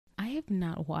have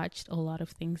not watched a lot of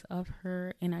things of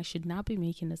her, and I should not be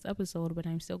making this episode, but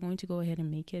I'm still going to go ahead and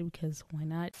make it because why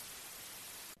not?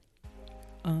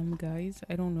 Guys,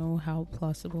 I don't know how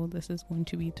plausible this is going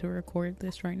to be to record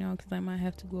this right now because I might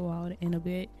have to go out in a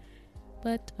bit,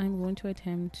 but I'm going to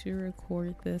attempt to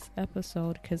record this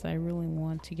episode because I really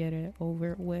want to get it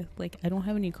over with. Like, I don't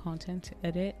have any content to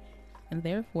edit, and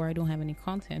therefore I don't have any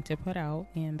content to put out,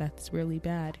 and that's really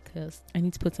bad because I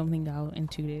need to put something out in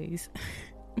 2 days.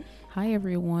 Hi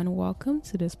everyone, welcome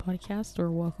to this podcast,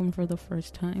 or welcome for the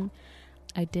first time.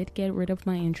 I did get rid of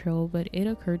my intro, but it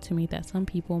occurred to me that some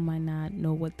people might not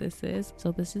know what this is.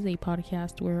 So this is a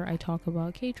podcast where I talk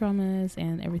about K-dramas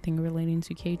and everything relating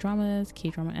to K-dramas,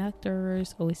 K-drama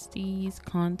actors, OSTs,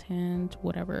 content,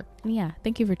 whatever. And yeah,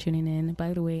 thank you for tuning in.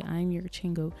 By the way, I'm your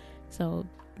Chingo. So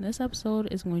this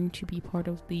episode is going to be part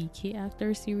of the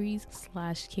K-actor series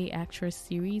 / K-actress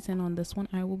series, and on this one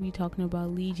I will be talking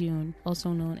about Lee Jun,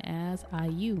 also known as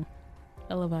IU.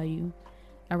 I love IU.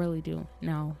 I really do.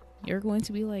 Now, you're going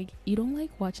to be like, you don't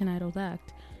like watching idols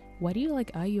act. Why do you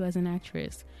like IU as an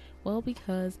actress? Well,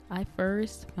 because I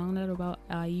first found out about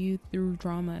IU through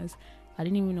dramas. I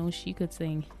didn't even know she could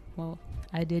sing. Well,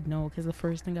 I did know because the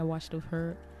first thing I watched of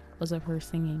her was of her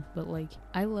singing. But like,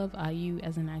 I love IU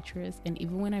as an actress, and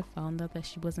even when I found out that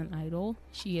she was an idol,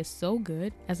 she is so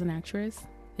good as an actress,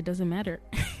 it doesn't matter.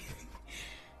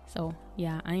 So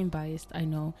yeah, I am biased, I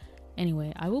know.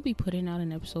 Anyway, I will be putting out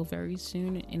an episode very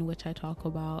soon in which I talk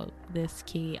about this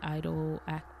K-idol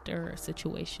actor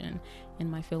situation and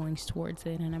my feelings towards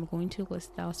it, and I'm going to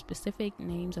list out specific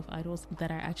names of idols that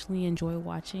I actually enjoy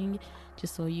watching,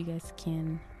 just so you guys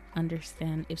can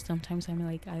understand if sometimes I'm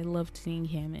like, I loved seeing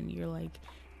him, and you're like,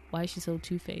 why is she so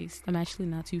two-faced? I'm actually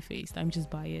not two-faced, I'm just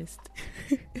biased.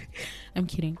 I'm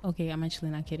kidding. Okay, I'm actually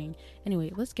not kidding.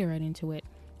 Anyway, let's get right into it.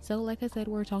 So like I said,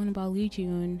 we're talking about Lee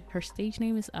Jun. Her stage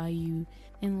name is IU,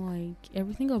 and like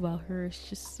everything about her is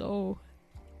just so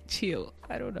chill.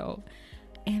 I don't know,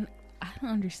 and I don't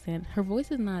understand. Her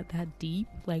voice is not that deep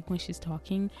like when she's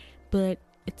talking, but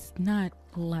it's not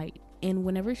light. And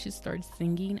whenever she starts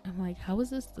singing, I'm like, how is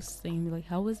this the same? Like,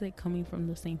 how is it coming from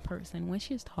the same person? When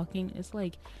she's talking, it's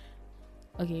like,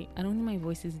 okay, I don't think my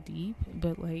voice is deep,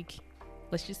 but like,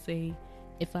 let's just say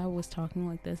if I was talking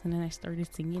like this and then I started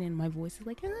singing and my voice is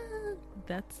like,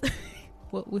 that's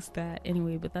what was that?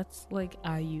 Anyway, but that's like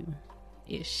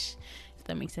IU-ish, if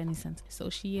that makes any sense. So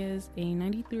she is a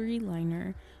 93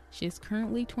 liner. She's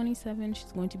currently 27.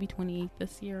 She's going to be 28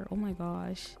 this year. Oh my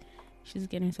gosh, she's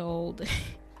getting so old.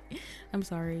 I'm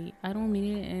sorry, I don't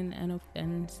mean it in an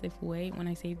offensive way when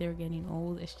I say they're getting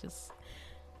old. It's just,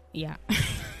 yeah.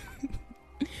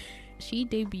 She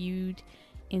debuted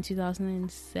in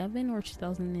 2007 or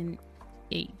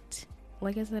 2008.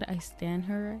 Like I said, I stan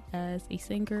her as a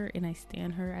singer and I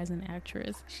stan her as an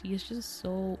actress. She is just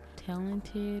so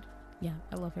talented. Yeah,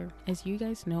 I love her. As you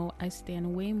guys know, I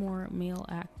stan way more male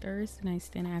actors than I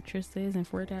stan actresses, and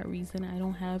for that reason I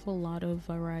don't have a lot of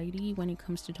variety when it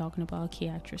comes to talking about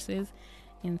K-actresses.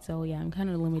 And so yeah, I'm kind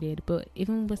of limited, but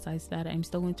even besides that, I'm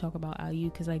still going to talk about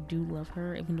IU because I do love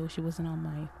her, even though she wasn't on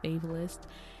my fave list.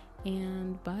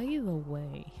 And by the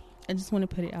way, I just want to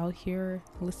put it out here,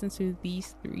 listen to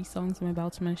these 3 songs I'm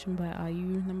about to mention by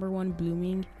IU. Number 1,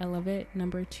 Blooming, I love it.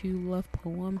 Number 2, Love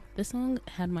Poem. This song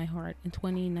had my heart in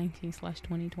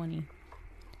 2019/2020.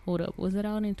 Hold up, was it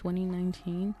out in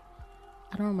 2019?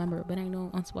 I don't remember, but I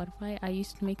know on Spotify I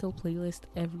used to make a playlist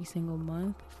every single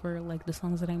month for like the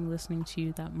songs that I'm listening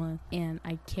to that month, and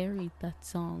I carried that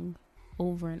song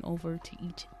over and over to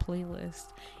each playlist,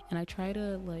 and I try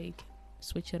to like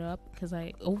switch it up because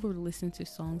I over listen to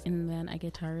songs and then I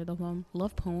get tired of them.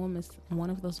 Love Poem is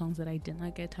one of those songs that I did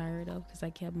not get tired of because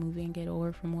I kept moving it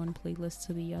over from one playlist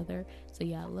to the other. So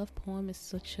yeah, Love Poem is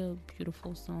such a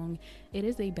beautiful song. It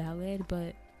is a ballad,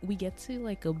 but we get to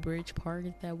like a bridge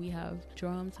part that we have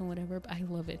drums and whatever, but I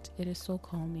love it. It is so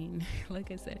calming. Like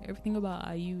I said, everything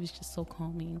about IU is just so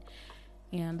calming.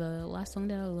 And the last song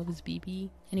that I love is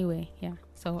BB. Anyway, yeah,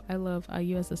 so I love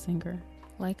IU as a singer.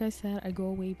 Like I said, I go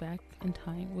way back in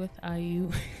time with IU.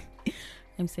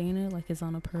 I'm saying it like it's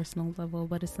on a personal level,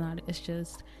 but it's not. It's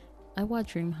just, I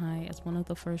watched Dream High as one of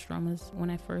the first dramas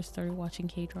when I first started watching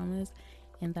K-dramas,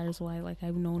 and that is why like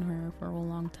I've known her for a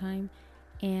long time.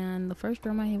 And the first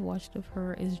drama I have watched of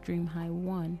her is Dream High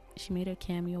 1. She made a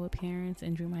cameo appearance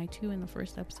in Dream High 2 in the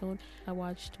first episode. I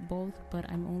watched both, but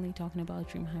I'm only talking about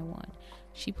Dream High 1.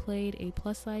 She played a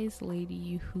plus-size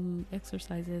lady who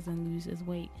exercises and loses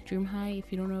weight. Dream High,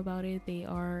 if you don't know about it, they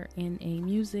are in a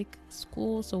music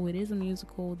school, so it is a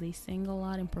musical. They sing a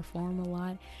lot and perform a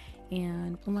lot.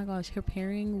 And oh my gosh, her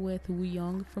pairing with Woo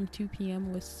Young from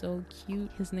 2PM was so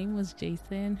cute. His name was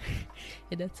Jason.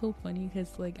 And that's so funny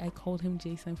because like I called him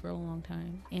Jason for a long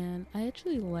time. And I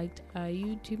actually liked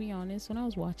IU, to be honest. When I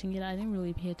was watching it, I didn't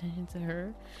really pay attention to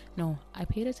her. No, I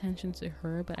paid attention to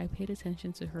her, but I paid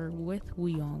attention to her with Woo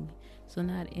Young, so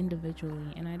not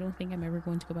individually. And I don't think I'm ever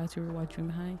going to go back to rewatch Dream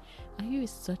High. IU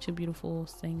is such a beautiful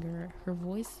singer. Her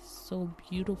voice is so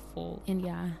beautiful. And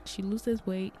yeah, she loses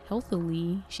weight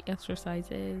healthily. She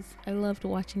exercises. I loved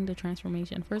watching the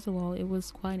transformation. First of all, it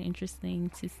was quite interesting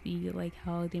to see like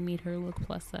how they made her look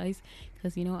plus size,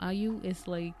 because you know IU is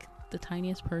like the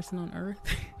tiniest person on earth.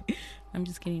 I'm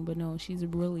just kidding, but no, she's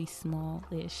really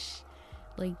small-ish.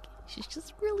 Like, she's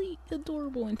just really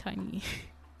adorable and tiny.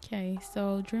 Okay,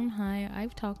 so Dream High,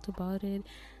 I've talked about it.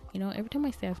 You know, every time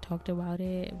I say I've talked about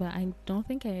it, but I don't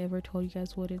think I ever told you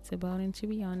guys what it's about. And to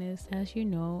be honest, as you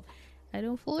know, I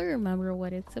don't fully remember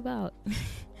what it's about.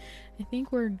 I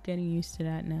think we're getting used to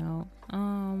that now.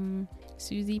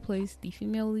 Suzy plays the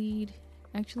female lead.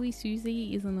 Actually,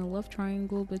 Suzy is in a love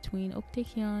triangle between Ok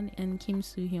Tae-hyun and Kim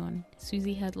Soo-hyun.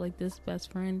 Suzy had like this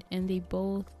best friend, and they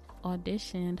both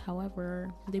auditioned.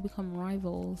 However, they become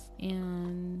rivals,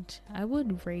 and I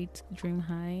would rate Dream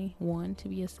High 1 to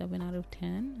be a 7 out of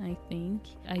 10. I think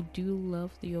I do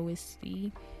love the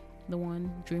OST, the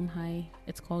one Dream High.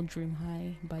 It's called Dream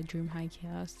High by Dream High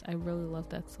Cast. I really love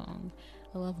that song.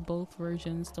 I love both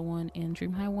versions, the one in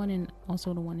Dream High 1 and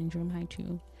also the one in Dream High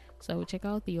 2. So check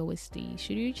out the OST.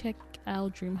 Should you check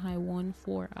out Dream High 1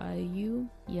 for IU?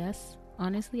 Yes.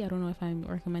 Honestly, I don't know if I'm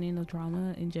recommending the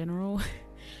drama in general,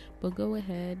 but go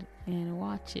ahead and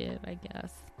watch it, I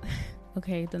guess.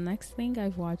 Okay, the next thing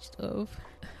I've watched of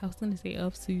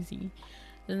Suzy.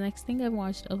 The next thing I've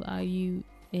watched of IU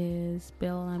is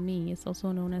Bel Ami. It's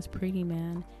also known as Pretty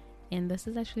Man. And this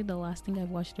is actually the last thing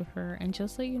I've watched of her. And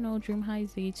just so you know, Dream High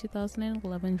is a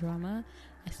 2011 drama.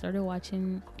 I started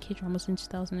watching K-dramas in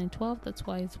 2012. That's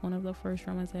why it's one of the first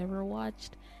dramas I ever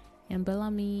watched. And Bel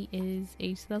Ami is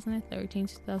a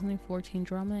 2013-2014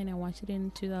 drama, and I watched it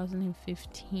in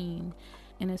 2015.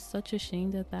 And it's such a shame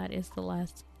that that is the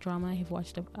last drama I have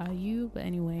watched of IU. But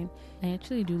anyway, I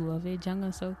actually do love it. Jang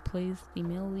Eun-seok plays the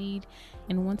male lead.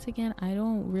 And once again, I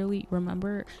don't really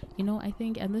remember. You know, I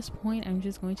think at this point, I'm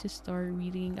just going to start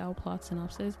reading out plot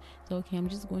synopsis. So, okay, I'm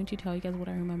just going to tell you guys what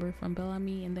I remember from Bel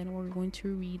Ami. And then we're going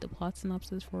to read the plot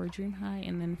synopsis for Dream High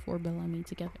and then for Bel Ami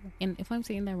together. And if I'm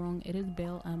saying that wrong, it is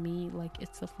Bel Ami. Like,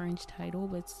 it's a French title,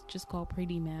 but it's just called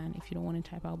Pretty Man if you don't want to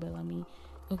type out Bel Ami.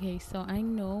 Okay, so I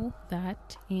know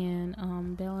that in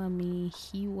Bel Ami,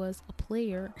 he was a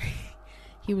player.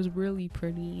 He was really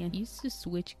pretty, and he used to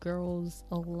switch girls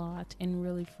a lot and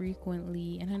really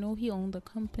frequently. And I know he owned a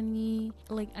company.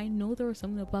 Like, I know there was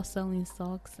something about selling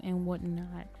socks and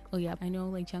whatnot. Oh yeah, I know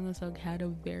like Jang Eun-seok had a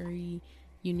very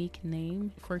unique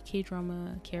name for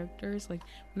K-drama characters. Like,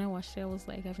 when I watched it, I was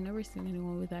like, I've never seen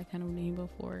anyone with that kind of name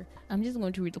before. I'm just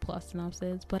going to read the plot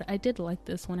synopsis, but I did like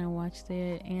this when I watched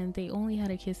it. And they only had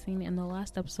a kiss scene in the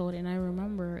last episode, and I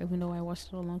remember, even though I watched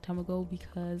it a long time ago,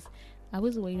 because I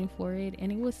was waiting for it,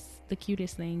 and it was the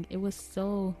cutest thing. It was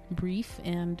so brief,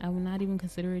 and I would not even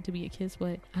consider it to be a kiss,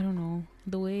 but I don't know,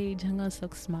 the way Jang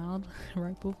Eun-seok smiled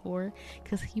right before,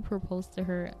 because he proposed to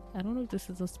her. I don't know if this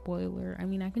is a spoiler. I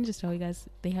mean, I can just tell you guys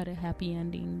they had a happy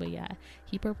ending, but yeah,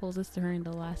 he proposes to her in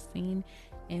the last scene,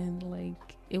 and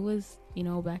like, it was, you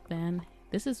know, back then,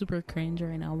 this is super cringe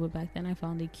right now, but back then I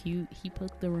found it cute. He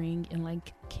put the ring in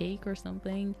like cake or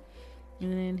something,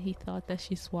 and then he thought that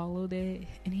she swallowed it,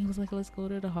 and he was like, let's go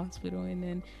to the hospital. And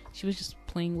then she was just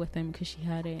playing with him because she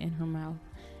had it in her mouth.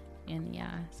 And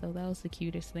yeah, so that was the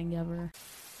cutest thing ever.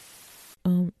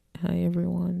 Hi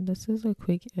everyone, this is a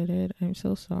quick edit. I'm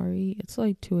so sorry. It's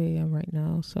like 2 a.m. right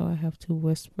now, so I have to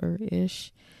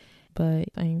whisper-ish, but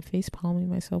I'm face palming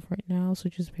myself right now, so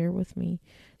just bear with me.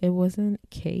 It wasn't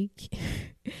cake.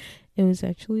 It was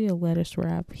actually a lettuce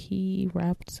wrap. He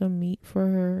wrapped some meat for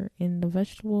her in the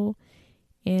vegetable,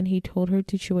 and he told her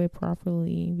to chew it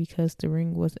properly because the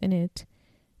ring was in it.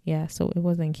 Yeah, so it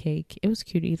wasn't cake. It was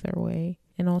cute either way.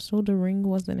 And also the ring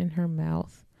wasn't in her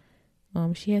mouth.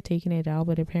 She had taken it out,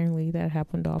 but apparently that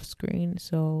happened off screen.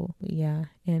 So yeah.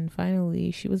 And finally,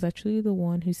 she was actually the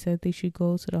one who said they should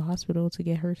go to the hospital to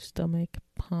get her stomach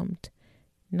pumped.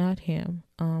 Not him.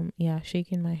 Yeah,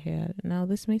 shaking my head. Now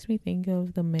this makes me think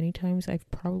of the many times I've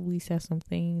probably said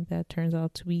something that turns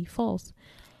out to be false.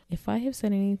 If I have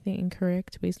said anything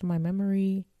incorrect based on my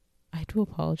memory, I do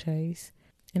apologize.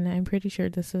 And I'm pretty sure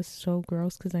this is so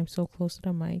gross because I'm so close to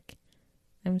the mic.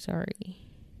 I'm sorry.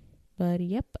 But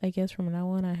yep, I guess from now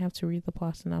on I have to read the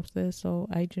plot synopsis so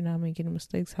I do not make any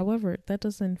mistakes. However, that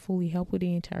doesn't fully help with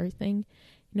the entire thing.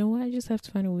 You know what? I just have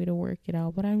to find a way to work it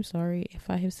out. But I'm sorry if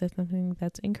I have said something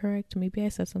that's incorrect. Maybe I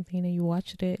said something and you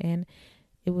watched it and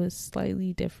it was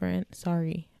slightly different.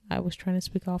 Sorry. I was trying to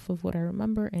speak off of what I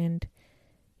remember, and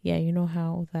yeah, you know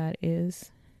how that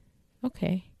is.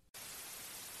 Okay.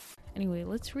 Anyway,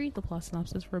 let's read the plot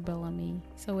synopsis for Bellamy.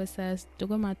 So it says,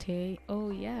 Dogomate,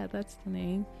 oh yeah, that's the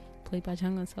name, played by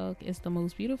Jang Eun-suk, is the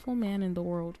most beautiful man in the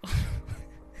world.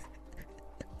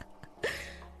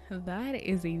 That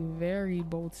is a very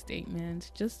bold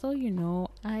statement. Just so you know,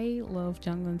 I love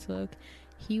Jang Eun-suk.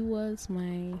 He was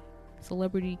my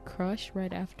celebrity crush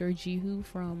right after Jiwoo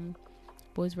from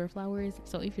Boys Wear Flowers.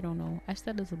 So if you don't know, I've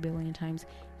said this a billion times.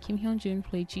 Kim Hyun-jun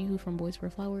played Jiwoo from Boys Wear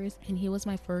Flowers, and he was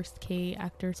my first K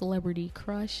actor celebrity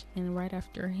crush. And right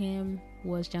after him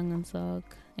was Jang Eun-suk,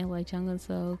 and like Jang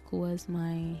Eun-suk was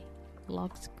my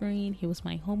lock screen. He was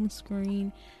my home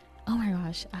screen. Oh my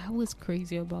gosh, I was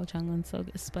crazy about Jang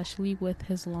Eun-suk, especially with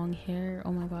his long hair.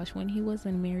 Oh my gosh, when he was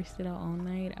in Mary Stayed Out All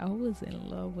Night, I was in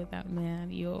love with that man,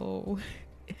 yo.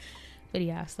 But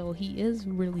yeah, so he is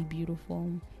really beautiful.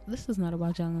 This is not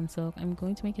about Jang Eun-suk. I'm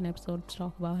going to make an episode to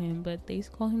talk about him, but they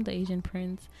call him the Asian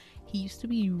Prince. He used to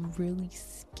be really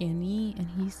skinny, and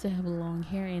he used to have long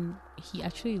hair, and he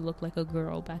actually looked like a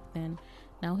girl back then.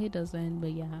 Now he doesn't,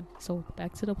 but yeah. So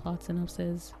back to the plot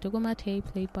synopsis. Dogomate,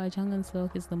 played by Jang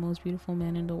Eun-suk, is the most beautiful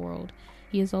man in the world.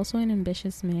 He is also an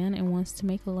ambitious man and wants to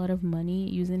make a lot of money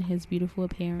using his beautiful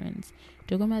appearance.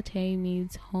 Dogomate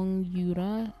meets Hong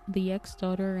Yura, the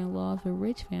ex-daughter-in-law of a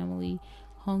rich family.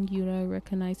 Hong Yura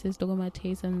recognizes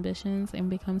Dogomate's ambitions and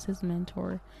becomes his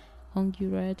mentor. Hong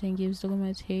Yura then gives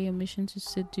Dogomate a mission to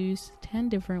seduce 10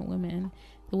 different women.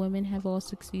 The women have all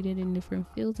succeeded in different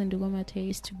fields, and Dogomate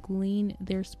is to glean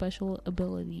their special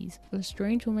abilities. A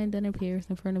strange woman then appears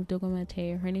in front of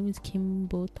Dogomate. Her name is Kim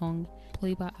Bo-tong,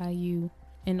 played by IU.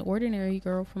 An ordinary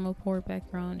girl from a poor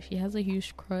background. She has a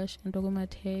huge crush on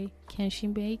Dogomate. Can she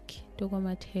make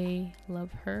Dogomate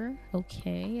love her?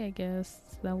 Okay, I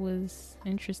guess that was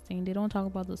interesting. They don't talk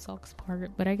about the socks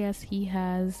part, but I guess he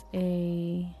has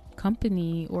a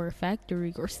company or a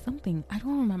factory or something. I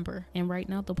don't remember. And right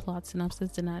now the plot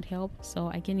synopsis did not help, so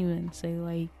I can't even say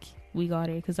like we got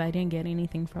it because I didn't get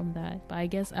anything from that. But I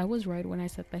guess I was right when I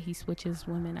said that he switches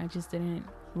women. I just didn't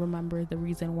remember the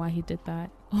reason why he did that.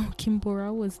 Oh, Kim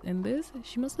Bora was in this?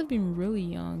 She must have been really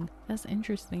young. That's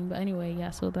interesting. But anyway,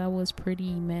 yeah, so that was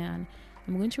Pretty Man.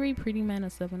 I'm going to rate Pretty Man a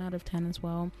 7 out of 10 as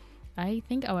well. I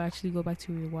think I'll actually go back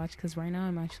to rewatch because right now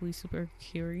I'm actually super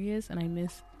curious and I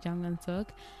miss Jang Eun-suk.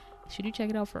 Should you check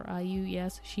it out for IU?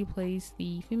 Yes, she plays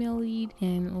the female lead.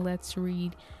 And let's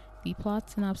read the plot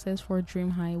synopsis for Dream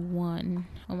High 1.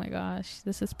 Oh my gosh,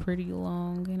 this is pretty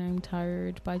long and I'm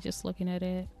tired by just looking at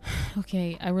it.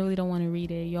 Okay, I really don't want to read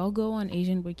it. Y'all go on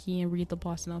Asian Wiki and read the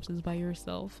plot synopsis by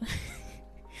yourself.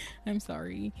 I'm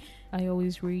sorry. I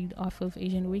always read off of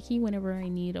Asian Wiki whenever I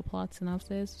need a plot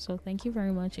synopsis. So thank you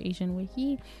very much, Asian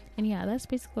Wiki. And yeah, that's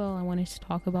basically all I wanted to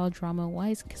talk about drama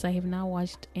wise, because I have not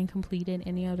watched and completed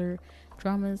any other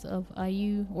dramas of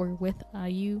IU or with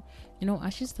IU. You know, I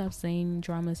should stop saying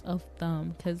dramas of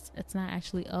them because it's not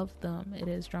actually of them. It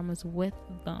is dramas with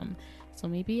them. So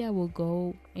maybe I will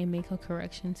go and make a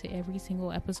correction to every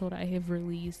single episode I have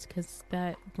released because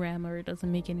that grammar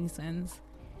doesn't make any sense.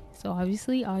 So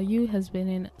obviously IU has been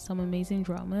in some amazing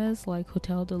dramas like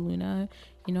Hotel de Luna.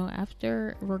 You know,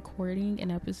 after recording an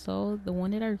episode, the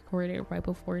one that I recorded right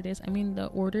before this, I mean the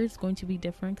order is going to be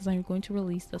different because I'm going to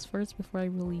release this first before I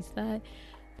release that.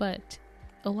 But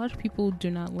a lot of people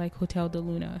do not like Hotel de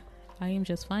Luna. I am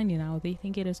just finding out they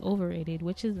think it is overrated,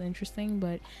 which is interesting,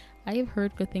 but I have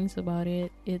heard good things about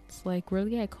it. It's like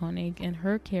really iconic and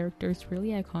her character is really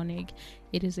iconic.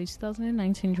 It is a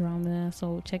 2019 drama,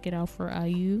 so check it out for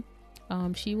IU.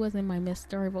 She was in My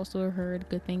Mister. I've also heard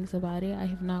good things about it. I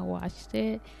have not watched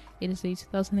it. It is a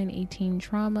 2018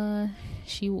 drama.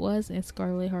 She was in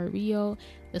Scarlet Heart Rio.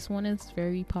 This one is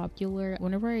very popular.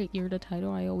 Whenever I hear the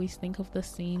title, I always think of the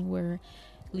scene where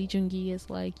Lee Joon-gi is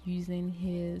like using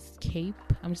his cape.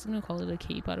 I'm just gonna call it a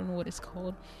cape. I don't know what it's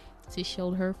called. To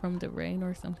shield her from the rain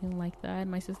or something like that.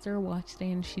 My sister watched it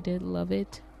and she did love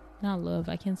it. Not love,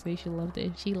 I can't say she loved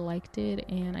it. She liked it,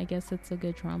 and I guess it's a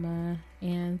good drama.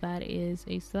 And that is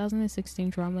a 2016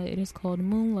 drama. It is called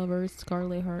Moon Lovers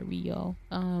Scarlet Heart Rio.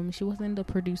 She wasn't the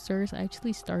producers. I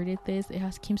actually started this. It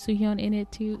has Kim Soo-hyun in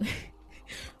it too,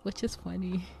 which is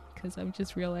funny because I'm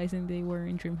just realizing they were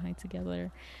in Dream High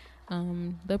together.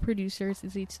 The producers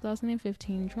is a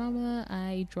 2015 drama.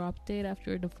 I dropped it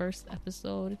after the first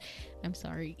episode. I'm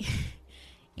sorry.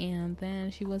 And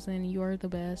then she was in You're the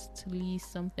Best Lee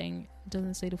something. It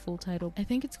doesn't say the full title. I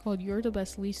think it's called You're the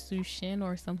Best Lee Sushin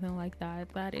or something like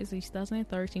that. That is a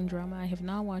 2013 drama. I have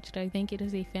not watched it. I think it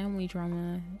is a family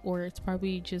drama, or it's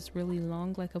probably just really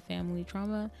long, like a family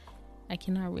drama. I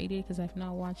cannot rate it because I've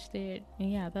not watched it.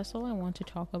 And yeah, that's all I want to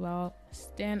talk about.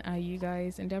 Stan IU,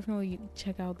 guys, and definitely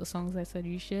check out the songs I said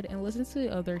you should, and listen to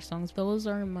other songs. Those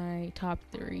are my top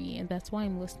 3, and that's why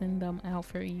I'm listing them out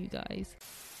for you guys.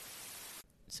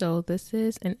 So this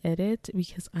is an edit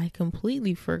because I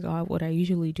completely forgot what I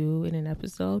usually do in an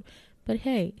episode. But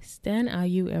hey, Stan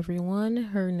IU, everyone.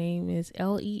 Her name is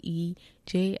Leejiun,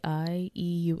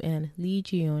 Lee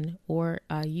Jiun, or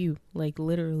IU, like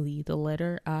literally the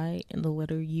letter I and the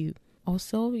letter U.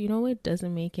 Also, you know, it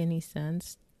doesn't make any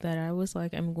sense that I was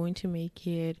like, I'm going to make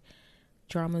it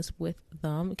dramas with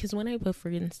them. Because when I put, for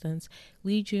instance,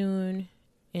 Lee Jun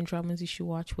in dramas you should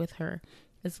watch with her,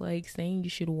 it's like saying you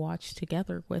should watch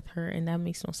together with her, and that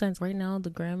makes no sense. Right now,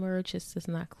 the grammar just is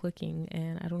not clicking,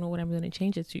 and I don't know what I'm going to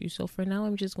change it to. So for now,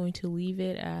 I'm just going to leave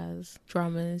it as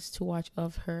dramas to watch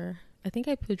of her. I think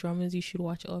I put dramas you should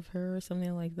watch of her or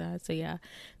something like that. So yeah,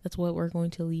 that's what we're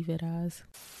going to leave it as.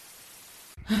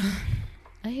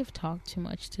 I have talked too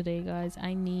much today, guys.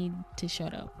 I need to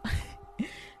shut up.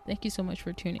 Thank you so much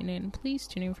for tuning in. Please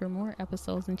tune in for more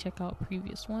episodes and check out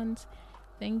previous ones.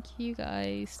 Thank you,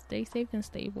 guys. Stay safe and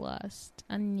stay blessed.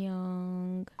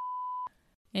 Annyeong.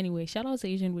 Anyway, shout out to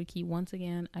Asian Wiki once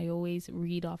again. I always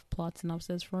read off plot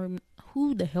synopsis from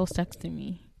who the hell's texting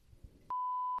me.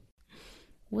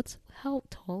 How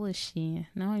tall is she?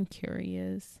 Now I'm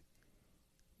curious.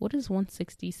 What is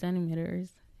 160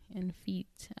 centimeters in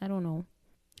feet? I don't know.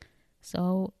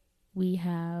 So we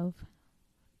have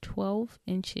 12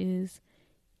 inches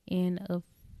in a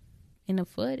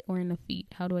foot or in a feet.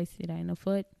 How do I say that? In a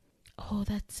foot? Oh,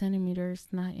 that's centimeters,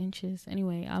 not inches.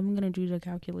 Anyway, I'm gonna do the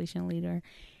calculation later.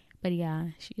 But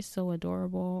yeah, she's so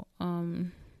adorable.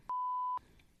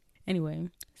 Anyway,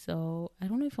 so I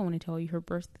don't know if I want to tell you her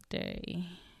birthday.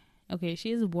 Okay,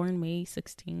 she is born May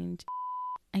 16th.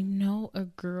 I know a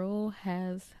girl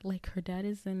has, like, her dad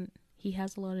he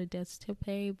has a lot of debts to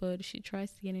pay, but she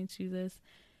tries to get into this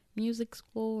music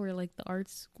school or like the art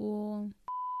school.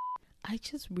 I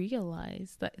just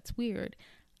realized that it's weird.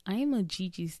 I am a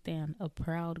Gigi stan, a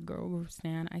proud girl group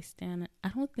stan.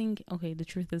 The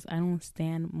truth is I don't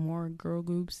stan more girl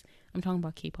groups. I'm talking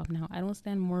about K-pop now. I don't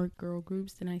stan more girl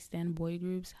groups than I stan boy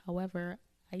groups. However,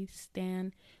 I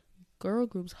stan girl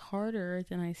groups harder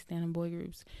than I stan boy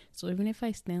groups. So even if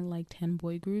I stan like 10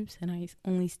 boy groups and I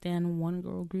only stan one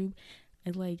girl group,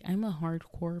 I'm a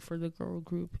hardcore for the girl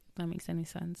group, if that makes any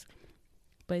sense.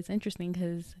 But it's interesting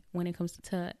because when it comes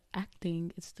to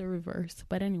acting, it's the reverse.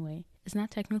 But anyway, it's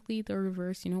not technically the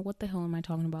reverse. You know, what the hell am I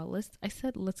talking about? I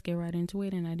said let's get right into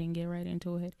it, and I didn't get right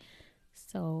into it.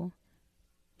 So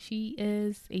she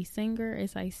is a singer,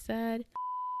 as I said,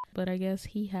 but I guess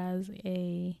he has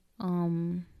a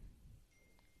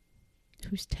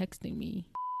who's texting me?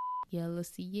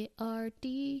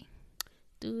 L-C-A-R-D.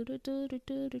 Do do do do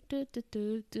do do do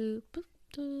do do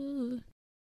do.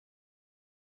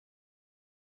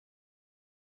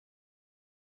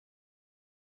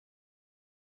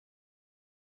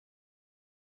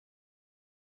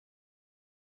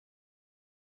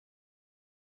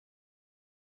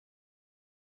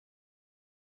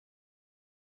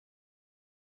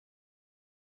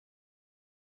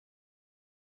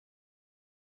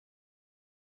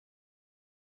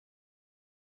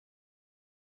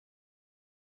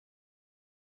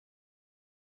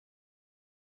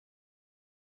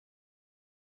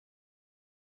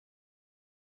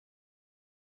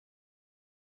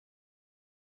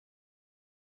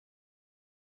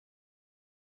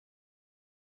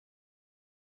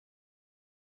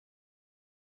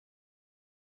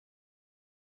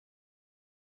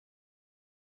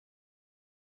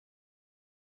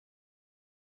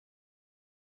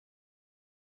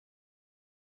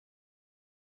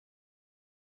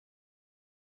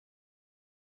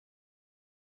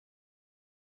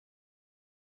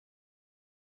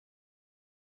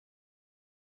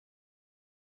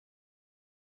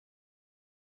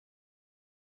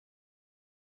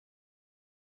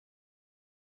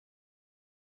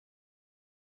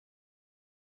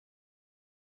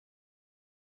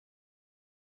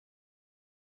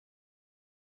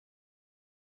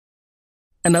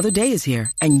 Another day is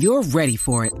here, and you're ready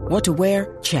for it. What to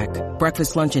wear? Check.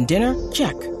 Breakfast, lunch, and dinner?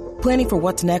 Check. Planning for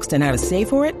what's next and how to save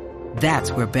for it?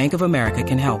 That's where Bank of America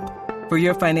can help. For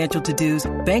your financial to-dos,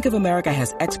 Bank of America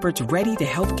has experts ready to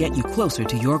help get you closer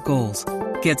to your goals.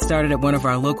 Get started at one of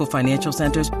our local financial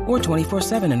centers or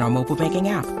 24/7 in our mobile banking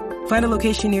app. Find a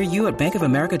location near you at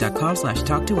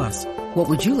bankofamerica.com/talktous. What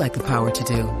would you like the power to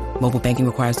do? Mobile banking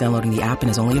requires downloading the app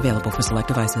and is only available for select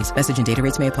devices. Message and data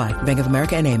rates may apply. Bank of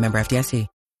America N.A., member FDIC.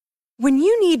 When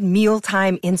you need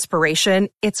mealtime inspiration,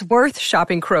 it's worth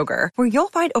shopping Kroger, where you'll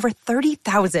find over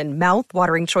 30,000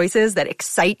 mouth-watering choices that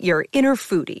excite your inner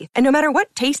foodie. And no matter what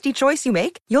tasty choice you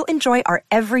make, you'll enjoy our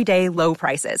everyday low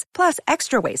prices, plus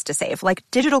extra ways to save, like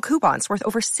digital coupons worth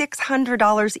over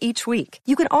 $600 each week.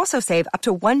 You can also save up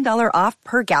to $1 off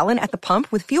per gallon at the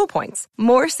pump with fuel points.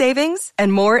 More savings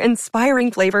and more inspiring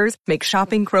flavors make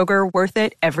shopping Kroger worth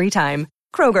it every time.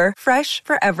 Kroger, fresh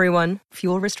for everyone.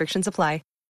 Fuel restrictions apply.